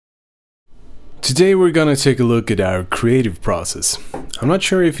Today we're gonna take a look at our creative process. I'm not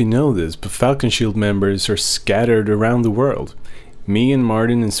sure if you know this, but Falconshield members are scattered around the world. Me and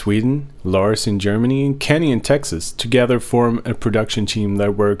Martin in Sweden, Lars in Germany, and Kenny in Texas together form a production team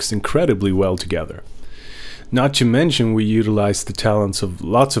that works incredibly well together. Not to mention we utilize the talents of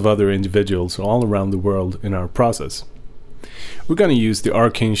lots of other individuals all around the world in our process. We're going to use the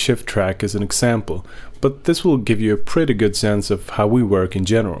arcane shift track as an example, but this will give you a pretty good sense of how we work in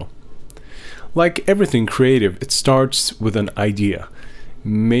general. Like everything creative, it starts with an idea.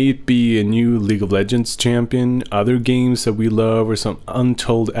 May it be a new League of Legends champion, other games that we love, or some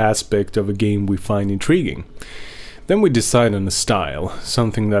untold aspect of a game we find intriguing. Then we decide on a style,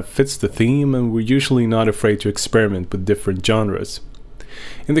 something that fits the theme, and we're usually not afraid to experiment with different genres.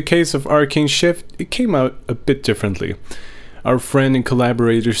 In the case of Arcane Shift, it came out a bit differently. Our friend and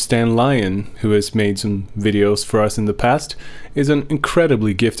collaborator Stan Lyon, who has made some videos for us in the past, is an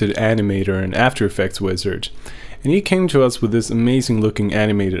incredibly gifted animator and After Effects wizard, and he came to us with this amazing looking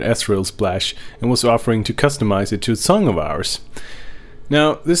animated Ezreal splash and was offering to customize it to a song of ours.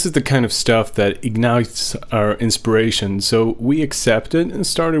 Now, this is the kind of stuff that ignites our inspiration, so we accepted and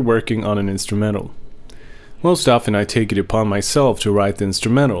started working on an instrumental. Most often I take it upon myself to write the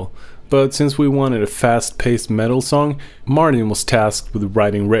instrumental, but since we wanted a fast-paced metal song, Martin was tasked with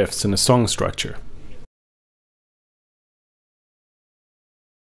writing riffs and a song structure.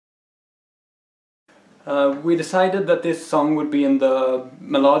 We decided that this song would be in the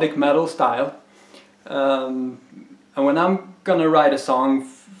melodic metal style, and when I'm gonna write a song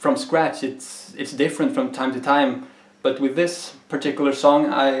from scratch, it's different from time to time. But with this particular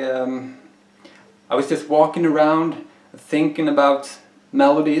song, I was just walking around thinking about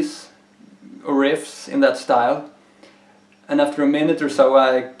melodies or riffs in that style, and after a minute or so,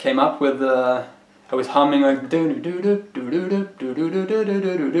 I came up with I was humming like do do do do do do do do do do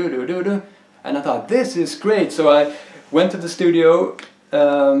do do do do, and I thought this is great. So I went to the studio,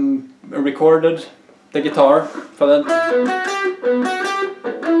 recorded the guitar for that.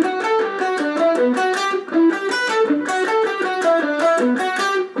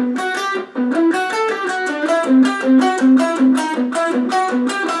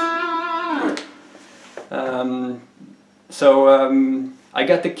 I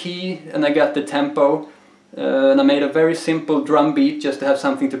got the key and I got the tempo, and I made a very simple drum beat just to have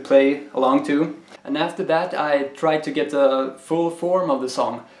something to play along to. And after that I tried to get the full form of the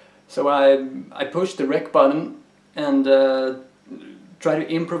song. So I pushed the rec button and tried to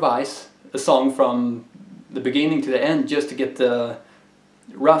improvise a song from the beginning to the end just to get the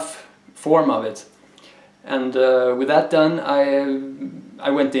rough form of it. And with that done,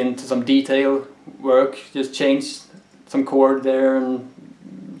 I went into some detail work, just changed some chord there and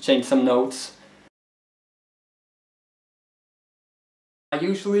changed some notes. I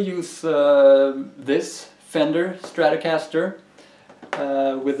usually use this Fender Stratocaster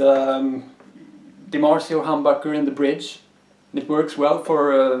with a DiMarzio humbucker in the bridge. It works well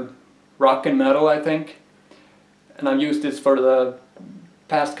for rock and metal, I think, and I've used this for the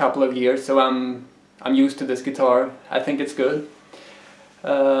past couple of years, so I'm used to this guitar. I think it's good.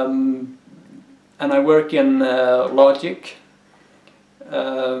 And I work in Logic,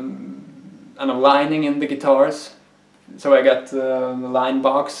 and I'm lining in the guitars. So I got the line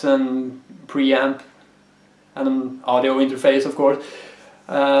box and preamp and an audio interface, of course.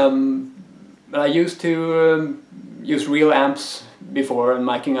 I used to use real amps before and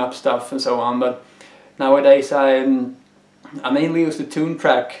miking up stuff and so on, but nowadays I mainly use the tune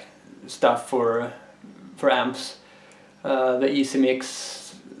track stuff for amps, the Easy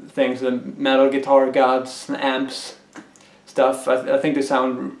Mix things, the metal guitar gods and amps stuff. I think they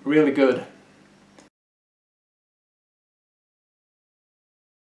sound really good.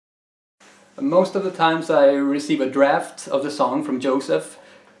 Most of the times I receive a draft of the song from Joseph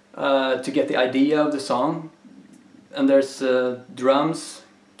to get the idea of the song, and there's drums,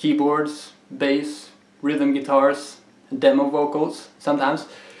 keyboards, bass, rhythm guitars, and demo vocals sometimes,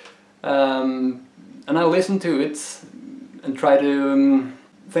 and I listen to it and try to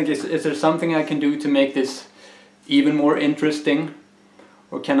think, is there something I can do to make this even more interesting,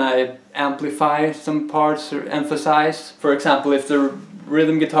 or can I amplify some parts or emphasize? For example, if the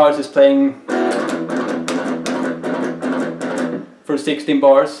rhythm guitars is playing for 16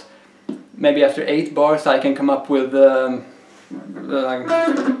 bars, maybe after 8 bars I can come up with to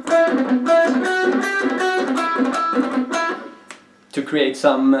create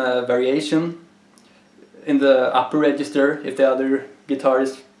some variation in the upper register. If the other guitar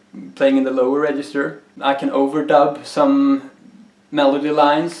is playing in the lower register, I can overdub some melody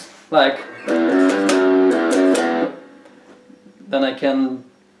lines, like then I can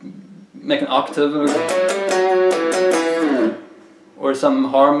make an octave or some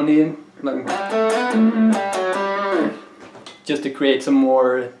harmony, like, just to create some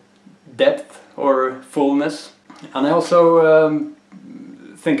more depth or fullness. And I also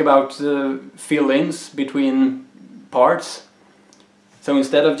think about fill-ins between parts. So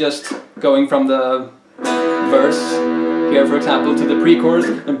instead of just going from the verse here, for example, to the pre-chorus,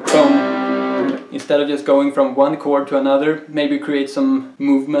 and boom, instead of just going from one chord to another, maybe create some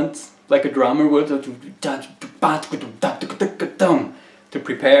movement like a drummer would, to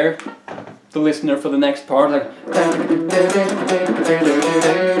prepare the listener for the next part, like.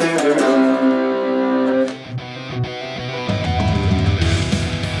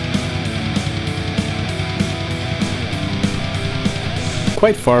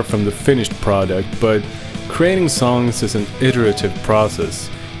 Quite far from the finished product, but creating songs is an iterative process.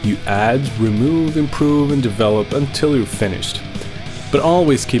 You add, remove, improve, and develop until you're finished. But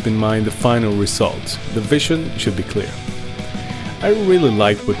always keep in mind the final result. The vision should be clear. I really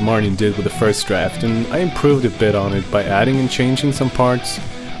liked what Martin did with the first draft, and I improved a bit on it by adding and changing some parts.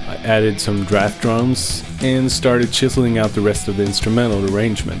 I added some draft drums and started chiseling out the rest of the instrumental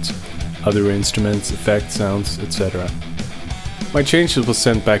arrangement, other instruments, effects, sounds, etc. My changes was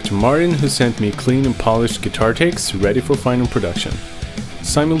sent back to Martin, who sent me clean and polished guitar takes ready for final production.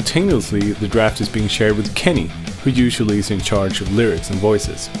 Simultaneously, the draft is being shared with Kenny, who usually is in charge of lyrics and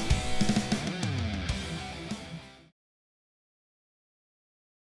voices.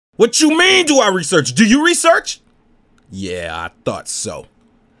 What you mean, do I research? Do you research? Yeah, I thought so.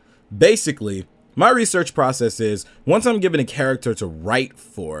 Basically, my research process is, once I'm given a character to write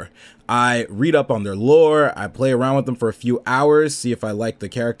for, I read up on their lore, I play around with them for a few hours, see if I like the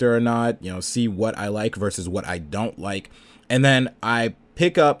character or not, see what I like versus what I don't like, and then I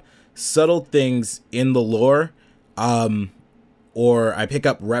pick up subtle things in the lore, or I pick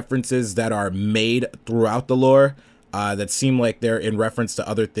up references that are made throughout the lore, that seem like they're in reference to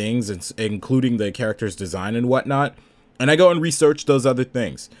other things, including the character's design and whatnot, and I go and research those other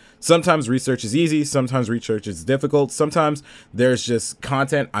things. Sometimes research is easy, sometimes research is difficult, sometimes there's just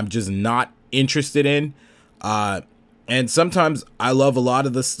content I'm just not interested in, and sometimes I love a lot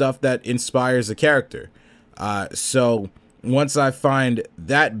of the stuff that inspires a character. So once I find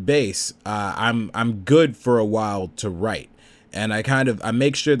that base, I'm good for a while to write, and I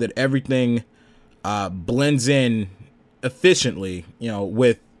make sure that everything blends in efficiently,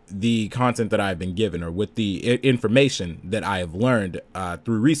 with the content that I've been given, or with the information that I have learned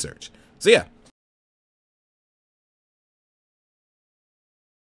through research. So yeah.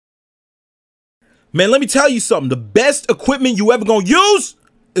 Man, let me tell you something. The best equipment you ever gonna use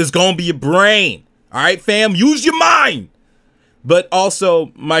is gonna be your brain. All right, fam, use your mind. But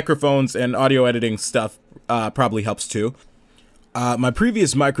also microphones and audio editing stuff probably helps too. My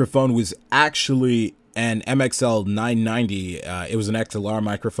previous microphone was actually an MXL 990. It was an XLR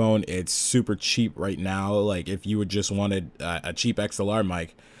microphone. It's super cheap right now. Like, if you would just wanted a cheap XLR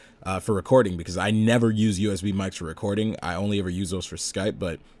mic for recording, because I never use USB mics for recording. I only ever use those for Skype.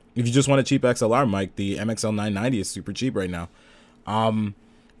 But if you just want a cheap XLR mic, the MXL 990 is super cheap right now.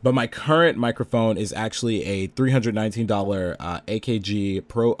 But my current microphone is actually a $319 AKG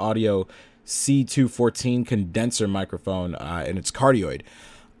Pro Audio C214 condenser microphone, and it's cardioid.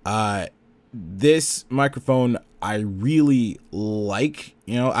 This microphone I really like.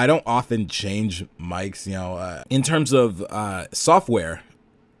 I don't often change mics. In terms of software,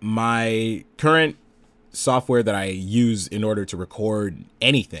 my current software that I use in order to record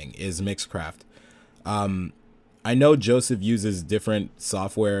anything is Mixcraft. I know Joseph uses different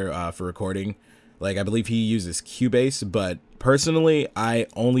software for recording. Like, I believe he uses Cubase, but personally, I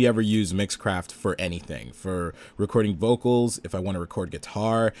only ever use Mixcraft for anything. For recording vocals, if I want to record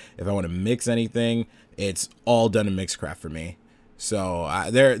guitar, if I want to mix anything, it's all done in Mixcraft for me. So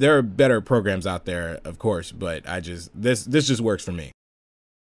there are better programs out there, of course, but this just works for me.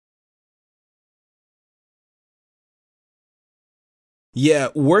 Yeah,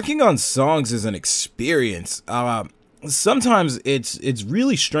 working on songs is an experience. Sometimes it's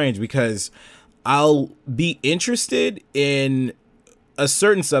really strange, because I'll be interested in a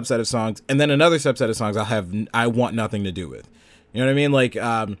certain subset of songs, and then another subset of songs I want nothing to do with. You know what I mean? Like,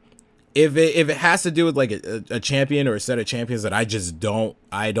 if it has to do with like a champion or a set of champions that I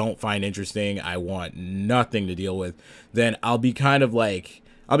don't find interesting, I want nothing to deal with, then I'll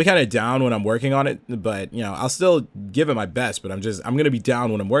I'll be kind of down when I'm working on it, but you know, I'll still give it my best, but I'm going to be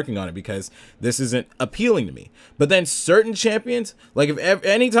down when I'm working on it because this isn't appealing to me. But then certain champions, like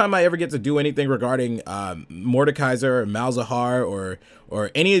anytime I ever get to do anything regarding Mordekaiser or Malzahar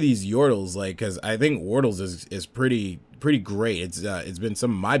or any of these Yordles, like, cuz I think Wardles is pretty great. It's been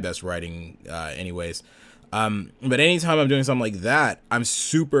some of my best writing anyways. But anytime I'm doing something like that, I'm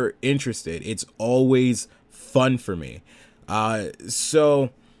super interested. It's always fun for me.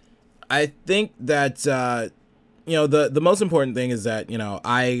 So I think that, you know, the most important thing is that, you know,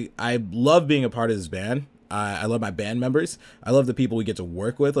 I love being a part of this band. I love my band members. I love the people we get to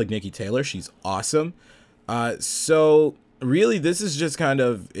work with, like Nikki Taylor. She's awesome. So really, this is just kind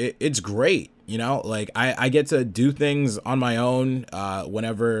of, it's great. You know, like I get to do things on my own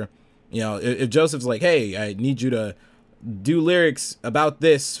whenever, you know, if Joseph's like, hey, I need you to do lyrics about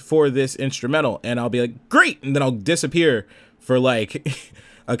this for this instrumental, and I'll be like, great, and then I'll disappear for like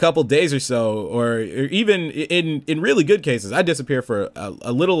a couple days or so, or even in really good cases, I disappear for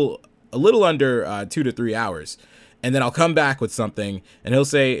a little under 2 to 3 hours, and then I'll come back with something, and he'll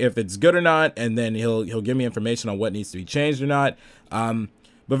say if it's good or not, and then he'll give me information on what needs to be changed or not.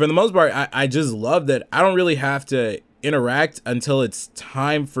 But for the most part, I just love that I don't really have to interact until it's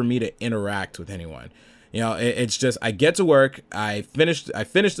time for me to interact with anyone. You know, it's just, I get to work, I finish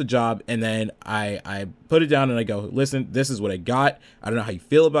the job, and then I put it down and I go, listen, this is what I got. I don't know how you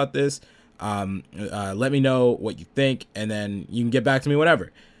feel about this. Let me know what you think, and then you can get back to me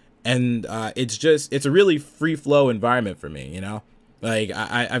whenever. And it's a really free flow environment for me, you know? Like,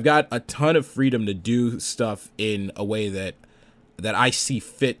 I've got a ton of freedom to do stuff in a way that I see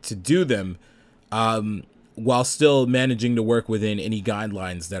fit to do them, while still managing to work within any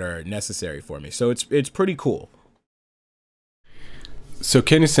guidelines that are necessary for me. So it's pretty cool. So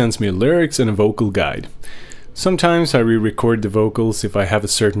Kenny sends me lyrics and a vocal guide. Sometimes I re-record the vocals if I have a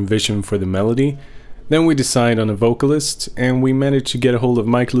certain vision for the melody. Then we decide on a vocalist, and we manage to get a hold of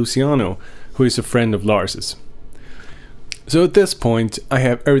Mike Luciano, who is a friend of Lars's. So at this point, I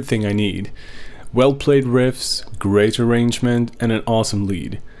have everything I need. Well-played riffs, great arrangement, and an awesome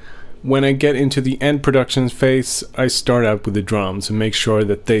lead. When I get into the end production phase, I start out with the drums and make sure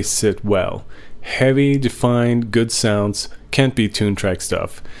that they sit well. Heavy, defined, good sounds, can't be tune track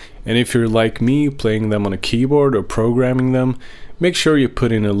stuff. And if you're like me, playing them on a keyboard or programming them, make sure you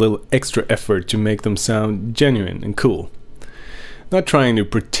put in a little extra effort to make them sound genuine and cool. Not trying to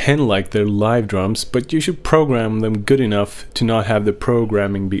pretend like they're live drums, but you should program them good enough to not have the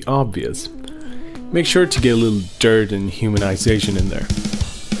programming be obvious. Make sure to get a little dirt and humanization in there.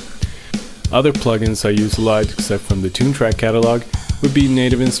 Other plugins I use a lot, except from the TuneTrack catalog, would be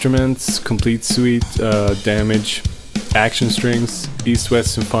Native Instruments, Complete Suite, Damage, Action Strings,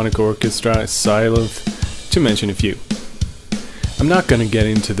 East-West Symphonic Orchestra, Silent, to mention a few. I'm not gonna get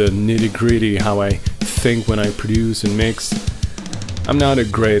into the nitty-gritty how I think when I produce and mix. I'm not a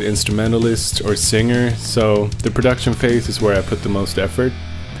great instrumentalist or singer, so the production phase is where I put the most effort.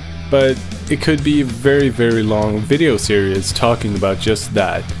 But it could be a very, very long video series talking about just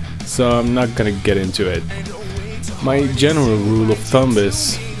that, so I'm not gonna get into it. My general rule of thumb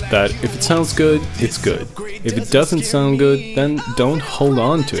is that if it sounds good, it's good. If it doesn't sound good, then don't hold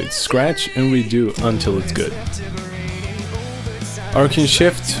on to it. Scratch and redo until it's good. Arcane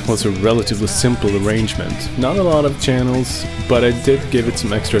Shift was a relatively simple arrangement. Not a lot of channels, but I did give it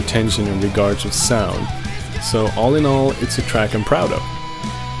some extra attention in regards of sound. So all in all, it's a track I'm proud of.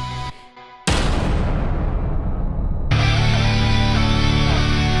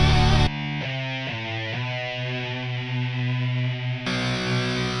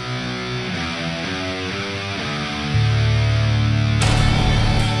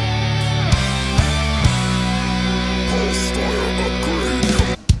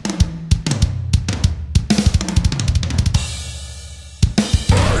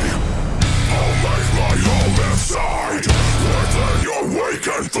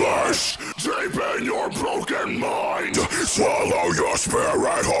 Flesh, deep in your broken mind, swallow your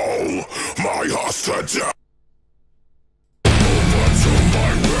spirit whole, my hostage. Open to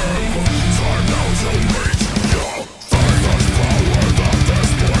my rim, time now to meet your finest power that this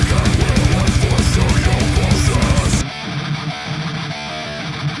boy can will enforce to your possess.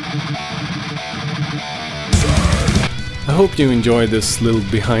 I hope you enjoyed this little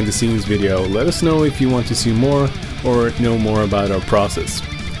behind the scenes video. Let us know if you want to see more or know more about our process.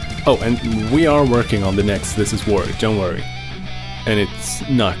 Oh, and we are working on the next This Is War, don't worry. And it's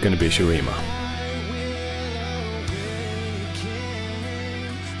not gonna be Shurima.